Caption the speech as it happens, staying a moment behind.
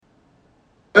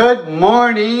Good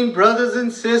morning, brothers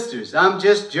and sisters. I'm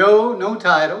just Joe, no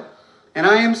title, and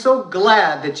I am so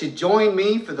glad that you joined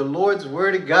me for the Lord's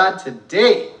Word of God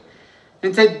today.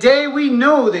 And today we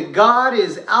know that God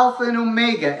is Alpha and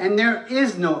Omega, and there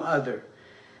is no other.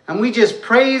 And we just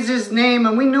praise His name,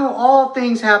 and we know all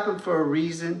things happen for a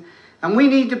reason, and we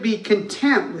need to be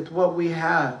content with what we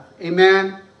have.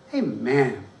 Amen?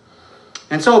 Amen.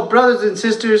 And so, brothers and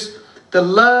sisters, the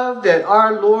love that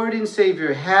our Lord and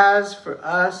Savior has for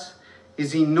us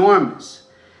is enormous.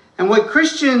 And what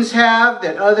Christians have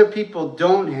that other people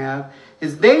don't have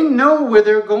is they know where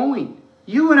they're going.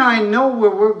 You and I know where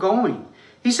we're going.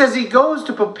 He says He goes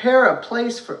to prepare a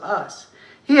place for us.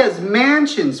 He has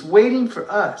mansions waiting for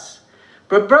us.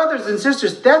 But brothers and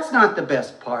sisters, that's not the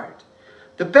best part.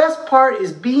 The best part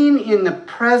is being in the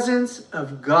presence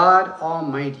of God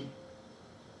Almighty.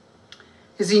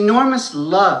 His enormous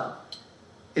love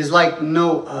is like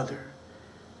no other.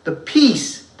 The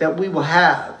peace that we will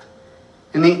have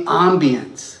and the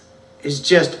ambience is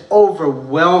just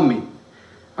overwhelming.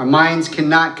 Our minds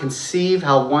cannot conceive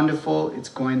how wonderful it's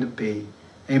going to be.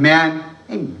 Amen?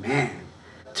 Amen.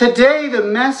 Today the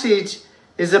message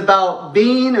is about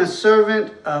being a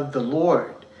servant of the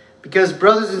Lord. Because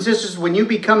brothers and sisters, when you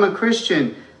become a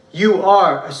Christian, you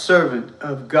are a servant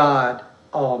of God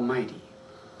Almighty.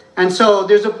 And so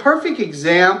there's a perfect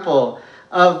example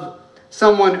of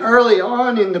someone early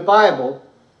on in the Bible,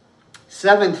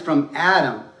 seventh from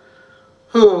Adam,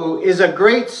 who is a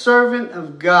great servant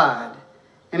of God,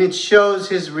 and it shows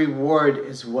his reward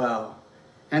as well.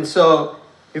 And so,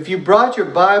 if you brought your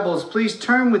Bibles, please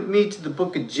turn with me to the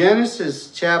book of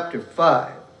Genesis chapter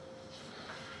 5.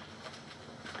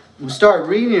 We'll start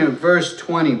reading in verse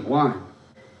 21.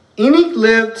 Enoch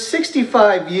lived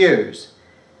 65 years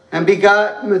and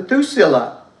begot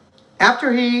Methuselah.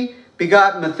 After he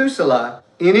begot Methuselah,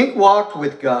 Enoch walked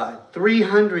with God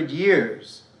 300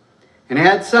 years and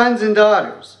had sons and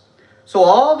daughters. So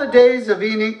all the days of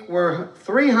Enoch were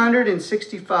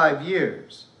 365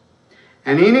 years.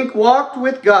 And Enoch walked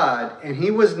with God, and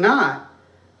he was not,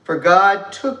 for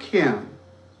God took him.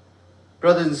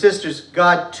 Brothers and sisters,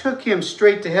 God took him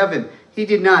straight to heaven. He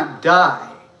did not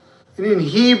die. And in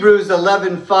Hebrews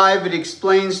 11:5, it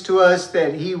explains to us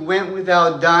that he went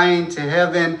without dying to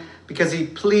heaven because he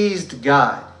pleased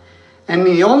God. And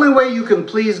the only way you can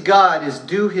please God is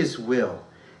do His will.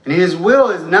 And His will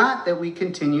is not that we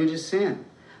continue to sin.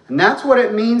 And that's what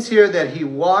it means here that he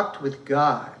walked with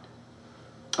God.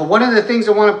 One of the things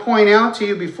I want to point out to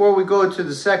you before we go to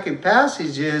the second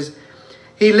passage is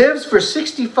he lives for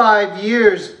 65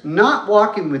 years not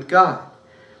walking with God.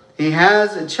 He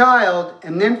has a child,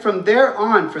 and then from there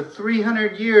on, for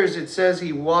 300 years, it says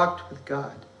he walked with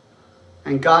God.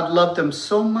 And God loved him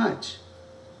so much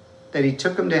that He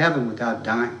took him to heaven without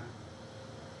dying.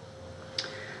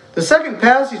 The second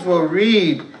passage we'll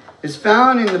read is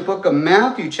found in the book of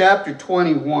Matthew chapter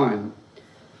 21.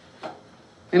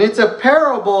 And it's a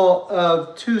parable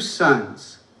of two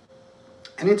sons.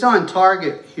 And it's on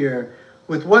target here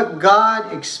with what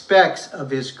God expects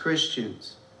of His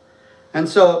Christians. And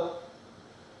so,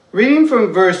 reading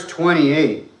from verse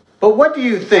 28. But what do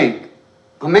you think?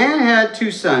 A man had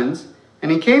two sons,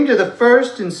 and he came to the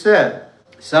first and said,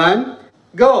 Son,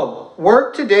 go,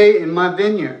 work today in my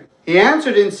vineyard. He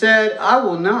answered and said, I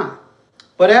will not.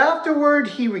 But afterward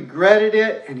he regretted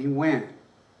it, and he went.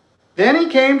 Then he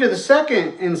came to the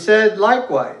second and said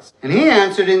likewise. And he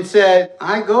answered and said,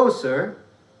 I go, sir.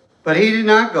 But he did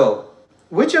not go.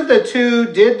 Which of the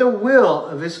two did the will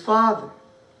of his father?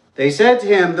 They said to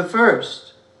him, the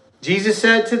first. Jesus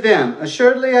said to them,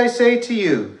 Assuredly I say to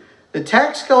you, the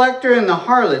tax collector and the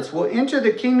harlots will enter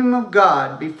the kingdom of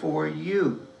God before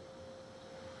you.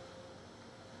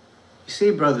 You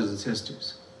see, brothers and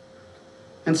sisters.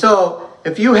 And so,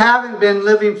 if you haven't been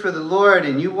living for the Lord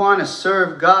and you want to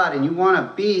serve God and you want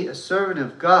to be a servant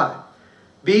of God,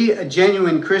 be a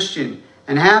genuine Christian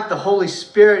and have the Holy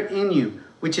Spirit in you,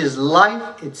 which is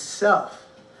life itself.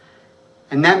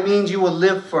 And that means you will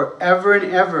live forever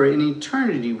and ever in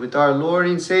eternity with our Lord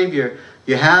and Savior.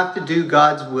 You have to do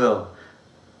God's will.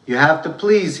 You have to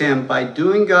please Him by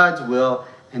doing God's will,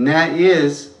 and that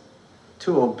is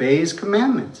to obey His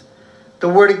commandments. The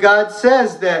Word of God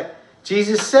says that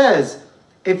Jesus says,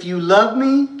 if you love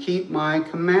me, keep my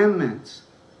commandments.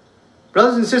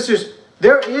 Brothers and sisters,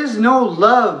 there is no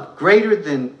love greater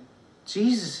than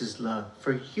Jesus' love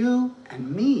for you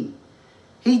and me.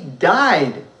 He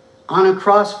died on a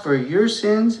cross for your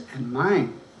sins and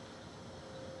mine.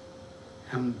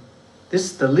 And this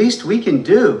is the least we can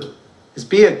do, is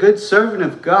be a good servant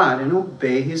of God and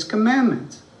obey His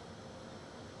commandments.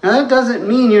 Now that doesn't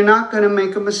mean you're not going to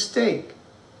make a mistake.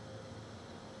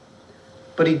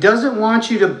 but he doesn't want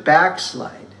you to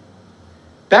backslide.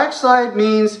 Backslide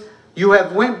means you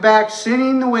have went back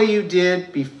sinning the way you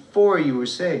did before you were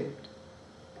saved.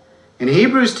 In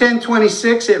Hebrews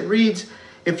 10:26 it reads,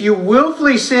 if you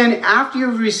willfully sin after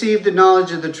you've received the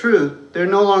knowledge of the truth, there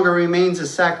no longer remains a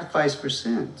sacrifice for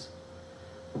sins.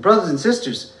 Well, brothers and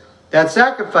sisters, that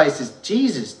sacrifice is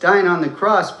Jesus dying on the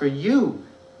cross for you.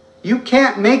 You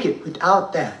can't make it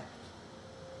without that.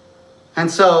 And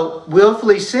so,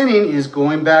 willfully sinning is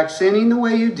going back sinning the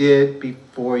way you did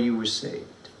before you were saved.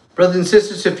 Brothers and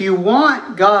sisters, if you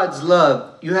want God's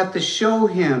love, you have to show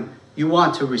Him you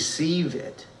want to receive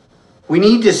it. We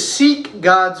need to seek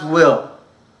God's will.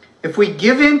 If we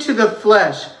give in to the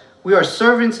flesh, we are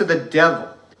servants of the devil.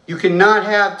 You cannot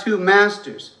have two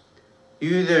masters.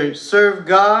 You either serve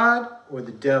God or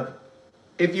the devil.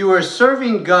 If you are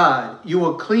serving God, you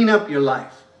will clean up your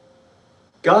life.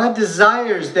 God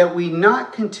desires that we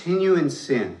not continue in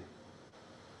sin.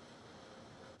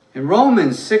 In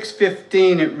Romans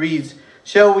 6:15 it reads,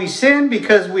 shall we sin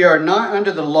because we are not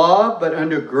under the law but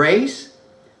under grace?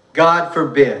 God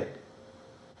forbid.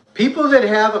 People that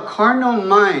have a carnal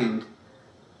mind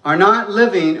are not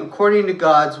living according to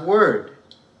God's word.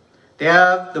 They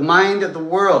have the mind of the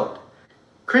world.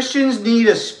 Christians need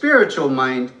a spiritual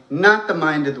mind, not the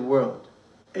mind of the world.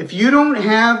 If you don't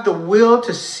have the will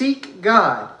to seek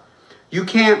God, you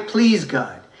can't please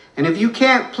God. And if you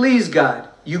can't please God,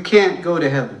 you can't go to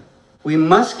heaven. We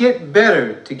must get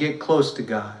better to get close to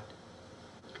God.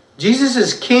 Jesus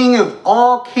is King of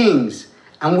all kings,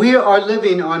 and we are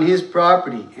living on His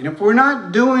property. And if we're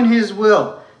not doing His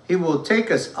will, He will take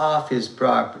us off His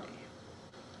property.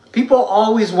 People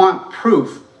always want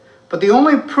proof, but the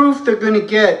only proof they're going to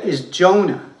get is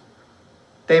Jonah.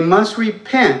 They must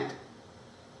repent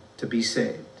to be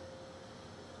saved.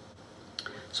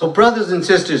 So brothers and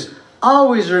sisters,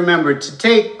 always remember to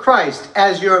take Christ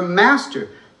as your master,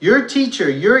 your teacher,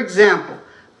 your example.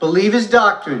 Believe His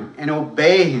doctrine and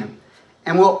obey Him.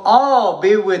 And we'll all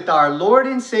be with our Lord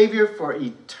and Savior for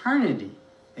eternity.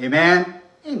 Amen.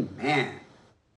 Amen.